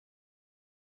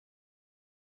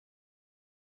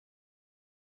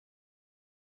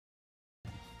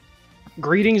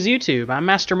Greetings YouTube, I'm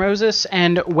Master Moses,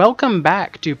 and welcome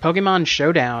back to Pokemon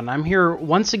Showdown. I'm here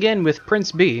once again with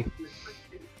Prince B.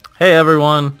 Hey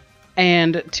everyone!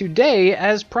 And today,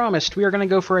 as promised, we are going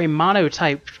to go for a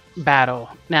mono-type battle.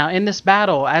 Now, in this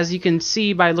battle, as you can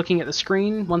see by looking at the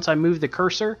screen, once I move the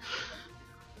cursor,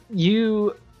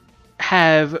 you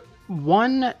have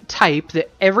one type that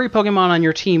every Pokemon on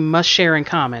your team must share in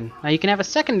common. Now, you can have a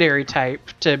secondary type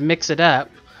to mix it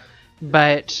up,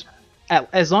 but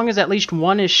as long as at least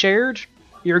one is shared,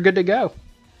 you're good to go.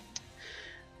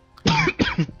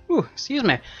 Ooh, excuse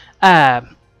me.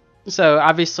 So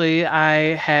obviously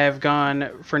I have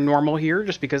gone for normal here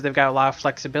just because they've got a lot of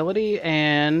flexibility,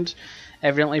 and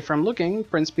evidently from looking,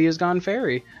 Prince B has gone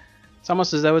fairy. It's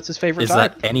almost as though it's his favorite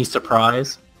type. Is that any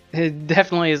surprise? It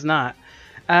definitely is not.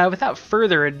 Without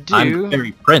further ado... I'm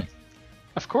Fairy Prince.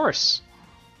 Of course.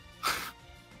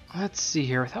 Let's see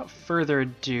here. Without further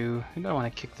ado, who do I want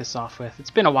to kick this off with?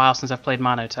 It's been a while since I've played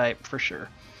Monotype, for sure.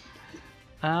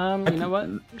 You know what?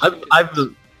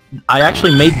 I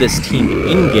actually made this team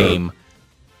in-game,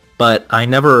 but I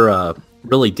never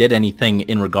really did anything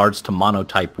in regards to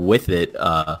Monotype with it.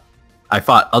 I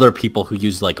fought other people who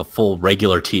used like a full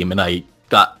regular team, and I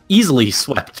got easily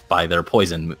swept by their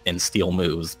poison and steel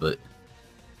moves, but...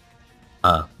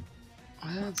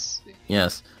 Let's see.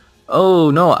 Yes.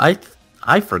 Oh, no,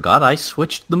 I forgot I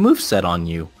switched the moveset on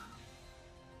you.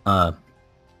 My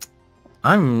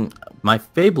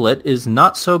Fablet is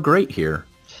not so great here.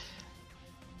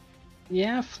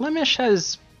 Yeah, Flemish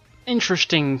has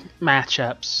interesting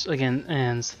matchups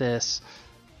against this.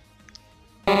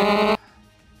 And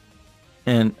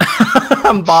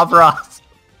I'm Bob Ross.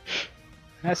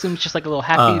 I assume it's just like a little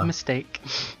happy mistake.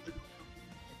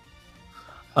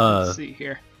 Let's see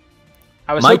here.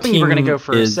 I was hoping you were going to go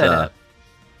for a setup.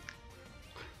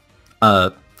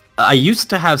 I used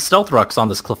to have Stealth Rocks on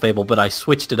this Clefable, but I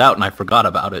switched it out and I forgot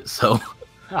about it, so...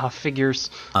 Oh, figures.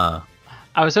 I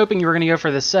was hoping you were going to go for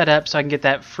the setup so I can get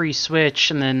that free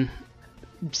switch and then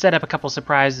set up a couple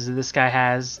surprises that this guy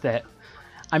has that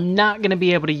I'm not going to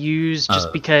be able to use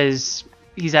just because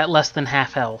he's at less than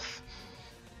half health.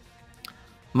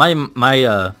 My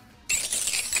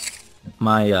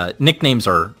nicknames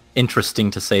are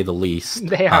interesting to say the least.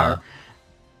 They are.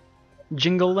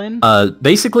 Jinglin?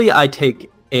 Basically, I take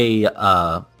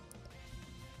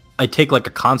like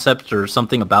a concept or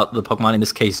something about the Pokemon, in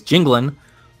this case, Jinglin,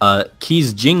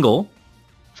 keys jingle,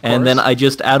 and then I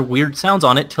just add weird sounds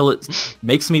on it till it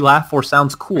makes me laugh or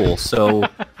sounds cool, so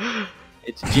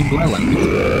it's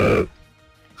Jinglin.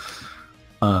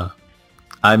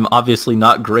 I'm obviously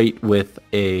not great with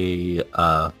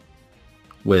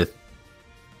with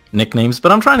nicknames,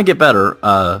 but I'm trying to get better.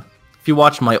 If you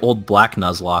watch my old Black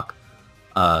Nuzlocke,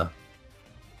 the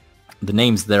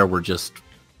names there were just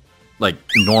like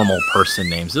normal person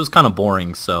names. It was kind of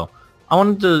boring, so I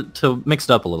wanted to mix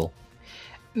it up a little.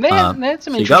 That's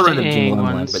some so you got rid of interesting Jingle,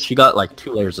 ones. but she got like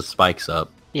 2 layers of spikes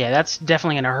up. Yeah, that's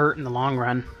definitely going to hurt in the long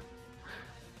run.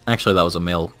 Actually, that was a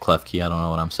male Klefki. I don't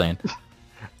know what I'm saying.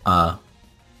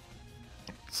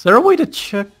 Is there a way to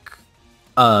check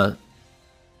the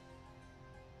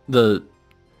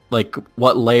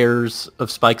what layers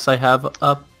of spikes I have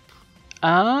up?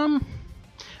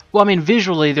 Well, I mean,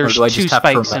 visually there's two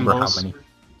spike symbols.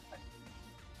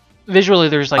 Visually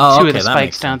there's like two of the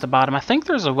spikes down at the bottom. I think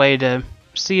there's a way to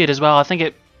see it as well. I think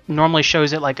it normally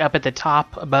shows it like up at the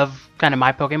top above kind of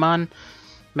my Pokemon,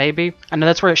 maybe. I know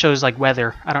that's where it shows like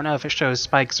weather. I don't know if it shows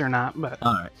spikes or not, but...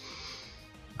 Alright.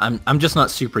 I'm just not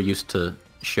super used to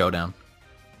Showdown.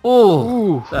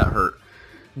 Oh, that hurt.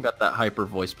 Got that hyper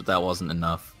voice, but that wasn't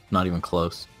enough. Not even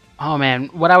close. Oh man,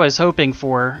 what I was hoping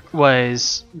for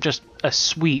was just a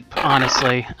sweep,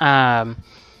 honestly. Yeah.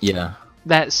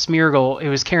 That Smeargle, it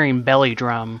was carrying Belly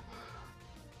Drum,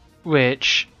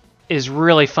 which is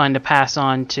really fun to pass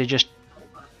on to just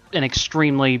an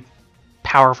extremely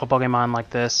powerful Pokemon like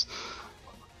this.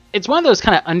 It's one of those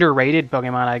kind of underrated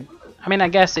Pokemon. I mean, I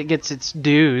guess it gets its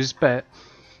dues, but...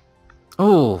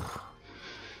 Oh,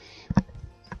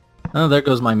 there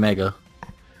goes my Mega.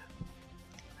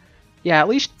 Yeah, at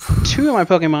least 2 of my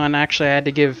Pokemon actually I had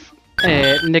to give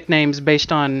nicknames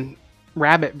based on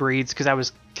rabbit breeds because I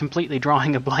was completely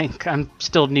drawing a blank. I'm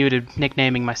still new to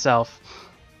nicknaming myself.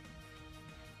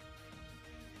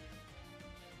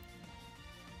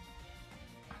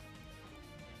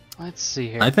 Let's see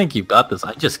here. I think you've got this.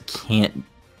 I just can't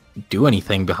do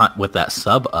anything with that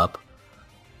sub up.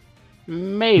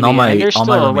 Maybe. There's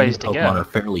still a ways to Pokemon go. Are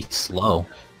fairly slow.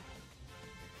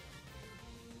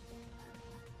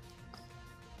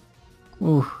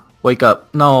 Ooh, wake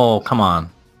up. No, come on.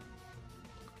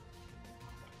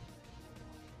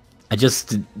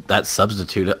 that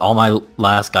substitute, all my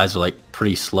last guys are like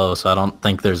pretty slow, so I don't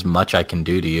think there's much I can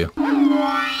do to you.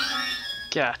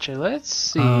 Gotcha. Let's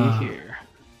see here.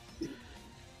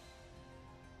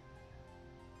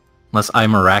 Unless I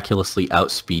miraculously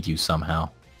outspeed you somehow,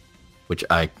 which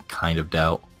I kind of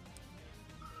doubt.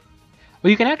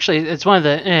 Well, you can actually, it's one of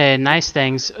the nice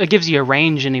things. It gives you a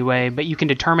range anyway, but you can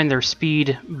determine their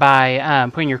speed by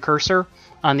putting your cursor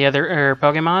on the other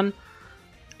Pokemon.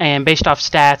 And based off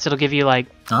stats, it'll give you like,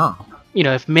 you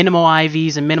know, if minimal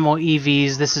IVs and minimal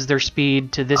EVs, this is their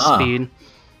speed to this speed.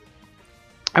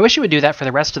 I wish it would do that for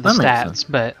the rest of the stats,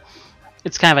 but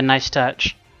it's kind of a nice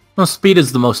touch. Well, speed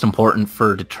is the most important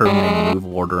for determining move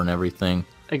order and everything.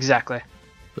 Exactly.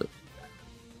 But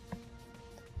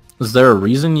is there a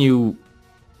reason you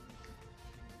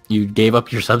gave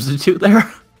up your substitute there?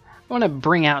 I want to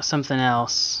bring out something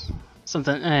else.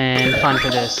 Something fun for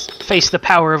this. Face the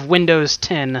power of Windows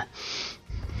 10.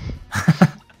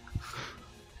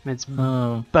 It's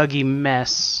buggy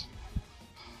mess.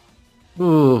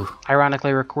 Ooh.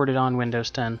 Ironically recorded on Windows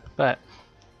 10, but.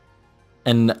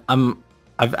 And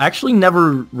I've actually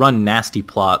never run Nasty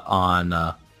Plot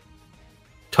on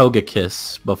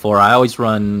Togekiss before. I always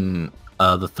run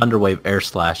the Thunderwave Air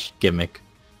Slash gimmick.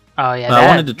 Oh yeah, I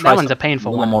wanted to try that one's a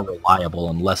painful one. A little more reliable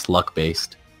and less luck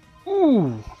based.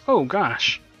 Ooh, oh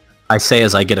gosh. I say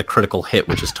as I get a critical hit,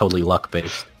 which is totally luck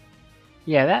based.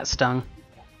 Yeah, that stung.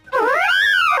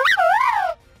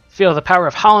 Feel the power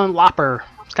of Holland Lopper.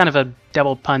 It's kind of a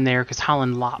double pun there because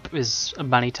Holland Lop is a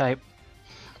bunny type.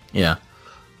 Yeah.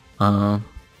 And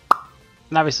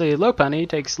obviously, Lopunny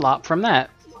takes Lop from that.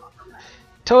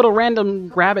 Total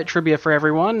random rabbit trivia for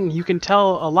everyone. You can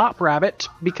tell a Lop rabbit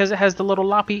because it has the little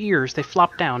loppy ears. They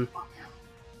flop down.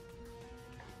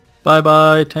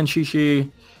 Bye-bye,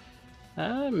 Tenshishi.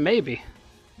 Maybe.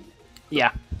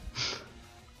 Yeah.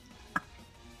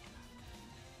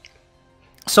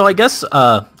 So I guess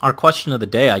our question of the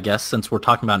day, I guess, since we're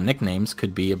talking about nicknames,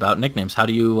 could be about nicknames. How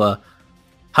do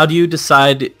you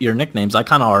decide your nicknames? I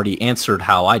kind of already answered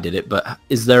how I did it, but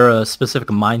is there a specific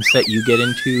mindset you get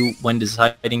into when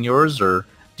deciding yours, or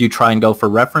do you try and go for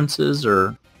references,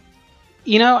 or?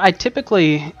 You know, I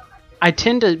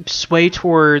tend to sway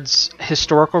towards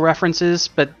historical references,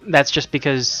 but that's just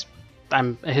because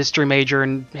I'm a history major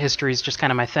and history is just kind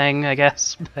of my thing, I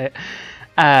guess. But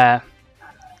I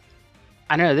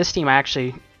don't know, this team I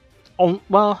actually...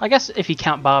 well, I guess if you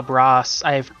count Bob Ross,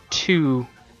 I have 2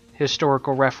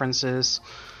 historical references.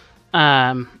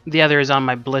 The other is on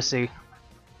my Blissey.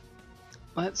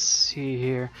 Let's see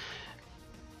here.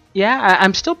 Yeah,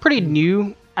 I'm still pretty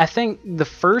new. I think the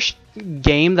first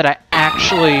game that I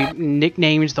actually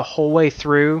nicknamed the whole way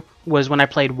through was when I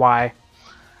played Y.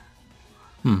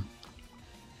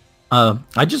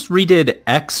 I just redid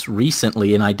X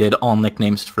recently, and I did all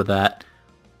nicknames for that.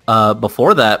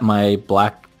 Before that, my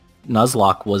Black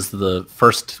Nuzlocke was the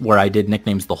first where I did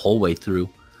nicknames the whole way through.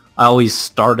 I always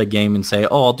start a game and say,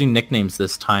 oh, I'll do nicknames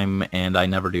this time, and I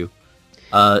never do.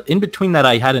 In between that,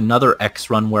 I had another X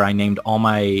run where I named all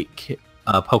my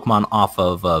Pokemon off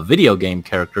of video game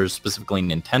characters, specifically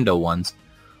Nintendo ones.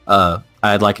 I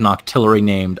had like an Octillery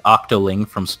named Octoling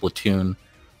from Splatoon,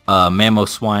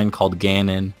 Mamoswine called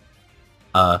Ganon.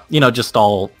 You know, just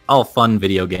all fun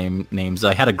video game names.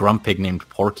 I had a Grumpig named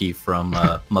Porky from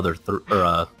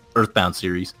Earthbound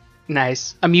series.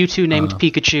 Nice. A Mewtwo named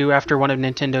Pikachu after one of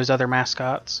Nintendo's other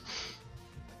mascots.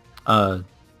 I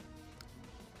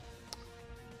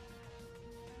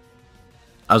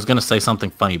was gonna say something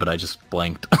funny, but I just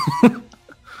blanked. No,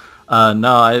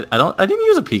 I didn't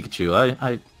use a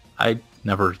Pikachu. I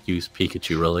never used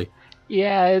Pikachu really.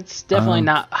 Yeah, it's definitely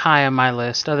not high on my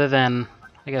list. Other than,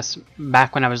 I guess,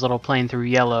 back when I was little playing through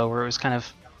Yellow, where it was kind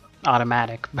of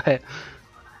automatic. But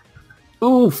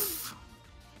oof.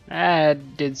 I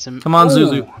did some... Come on,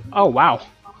 Zuzu. Oh, wow.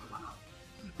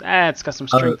 That's got some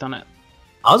strength on it.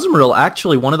 Azumarill,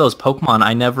 actually, one of those Pokemon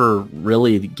I never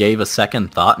really gave a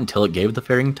second thought until it gave the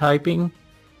fairy typing.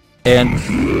 And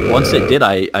once it did,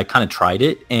 I kind of tried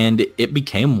it, and it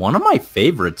became one of my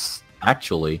favorites,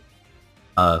 actually.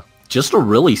 Just a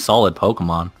really solid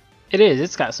Pokemon. It is.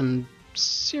 It's got some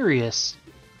serious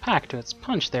pack to its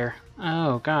punch there.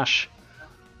 Oh, gosh.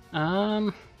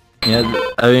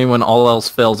 Yeah, I mean, when all else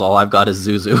fails, all I've got is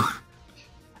Zuzu.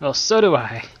 Well, so do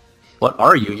I. What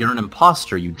are you? You're an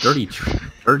imposter, you dirty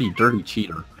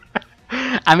cheater.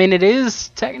 I mean, it is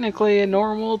technically a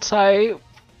normal type.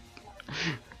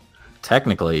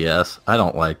 Technically, yes. I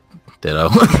don't like Ditto.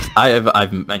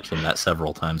 I've mentioned that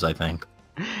several times, I think.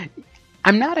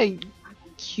 I'm not a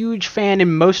huge fan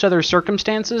in most other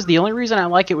circumstances. The only reason I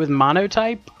like it with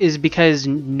Monotype is because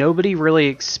nobody really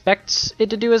expects it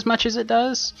to do as much as it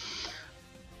does.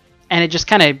 And it just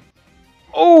kind of...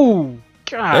 Oh,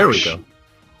 gosh. There we go.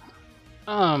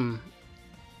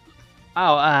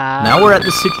 Now we're at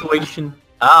the situation...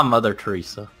 Mother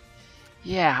Teresa.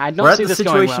 Yeah, I don't see this going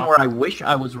well. We're at the situation where I wish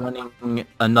I was running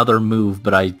another move,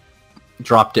 but I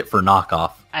dropped it for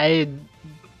knockoff.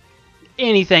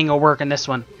 Anything will work in this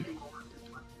one.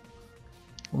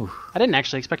 Oof. I didn't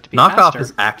actually expect to be knockoff faster.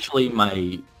 is actually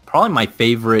probably my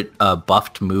favorite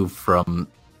buffed move from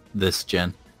this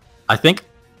gen. I think...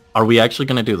 Are we actually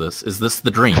going to do this? Is this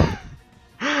the dream?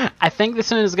 I think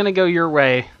this one is going to go your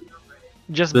way.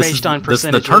 Just based on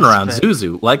percentages. This is the turnaround,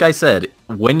 Zuzu. Like I said,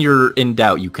 when you're in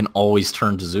doubt, you can always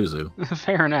turn to Zuzu.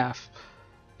 Fair enough.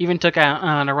 Even took out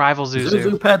an arrival Zuzu.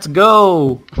 Zuzu pets,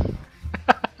 go!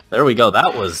 There we go.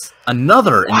 That was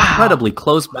another incredibly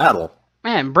close battle.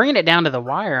 Man, bringing it down to the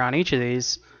wire on each of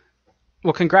these.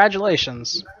 Well,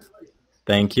 congratulations.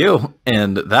 Thank you.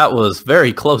 And that was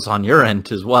very close on your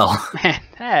end as well. Man,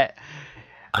 that...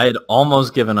 I had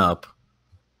almost given up.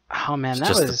 Oh, man, that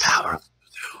just was... the power of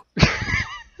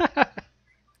Zuzu.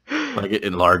 Like,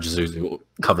 enlarge Zuzu.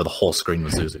 Cover the whole screen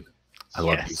with Zuzu. I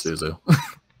love you, Zuzu.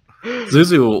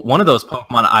 Zuzu, one of those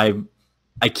Pokemon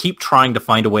I keep trying to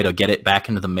find a way to get it back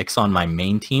into the mix on my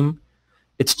main team.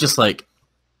 It's just like...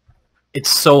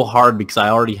 It's so hard because I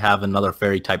already have another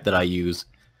fairy type that I use.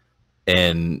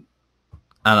 And...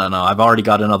 I don't know, I've already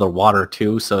got another water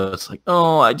too, so it's like,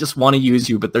 oh, I just want to use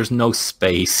you, but there's no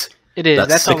space. It is,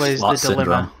 that's always the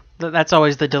dilemma. That's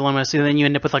always the dilemma, so then you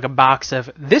end up with like a box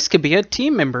of, this could be a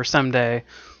team member someday.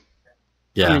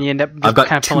 Yeah, and then you end up just I've got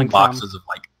kind of two boxes of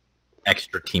like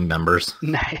extra team members.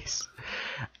 Nice.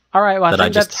 All right, well, I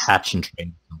just hatch and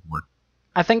train.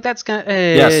 I think that's going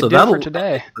to so do it for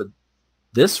today. For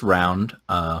this round.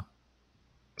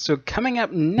 So coming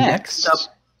up next up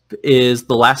is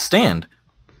The Last Stand.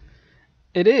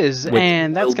 It is,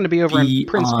 and that's going to be over in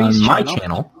Prince B's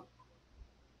channel.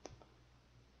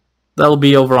 That'll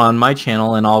be over on my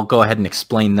channel, and I'll go ahead and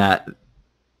explain that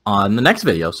on the next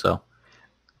video. So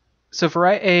for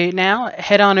right now,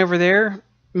 head on over there.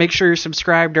 Make sure you're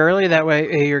subscribed early. That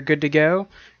way you're good to go.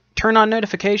 Turn on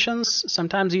notifications.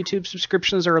 Sometimes YouTube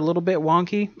subscriptions are a little bit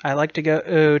wonky. I like to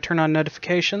go turn on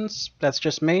notifications. That's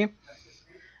just me.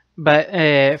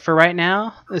 But for right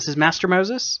now, this is Master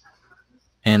Moses.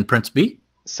 And Prince B.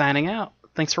 Signing out.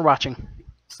 Thanks for watching.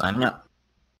 Signing out.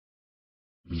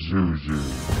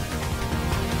 Zuzu.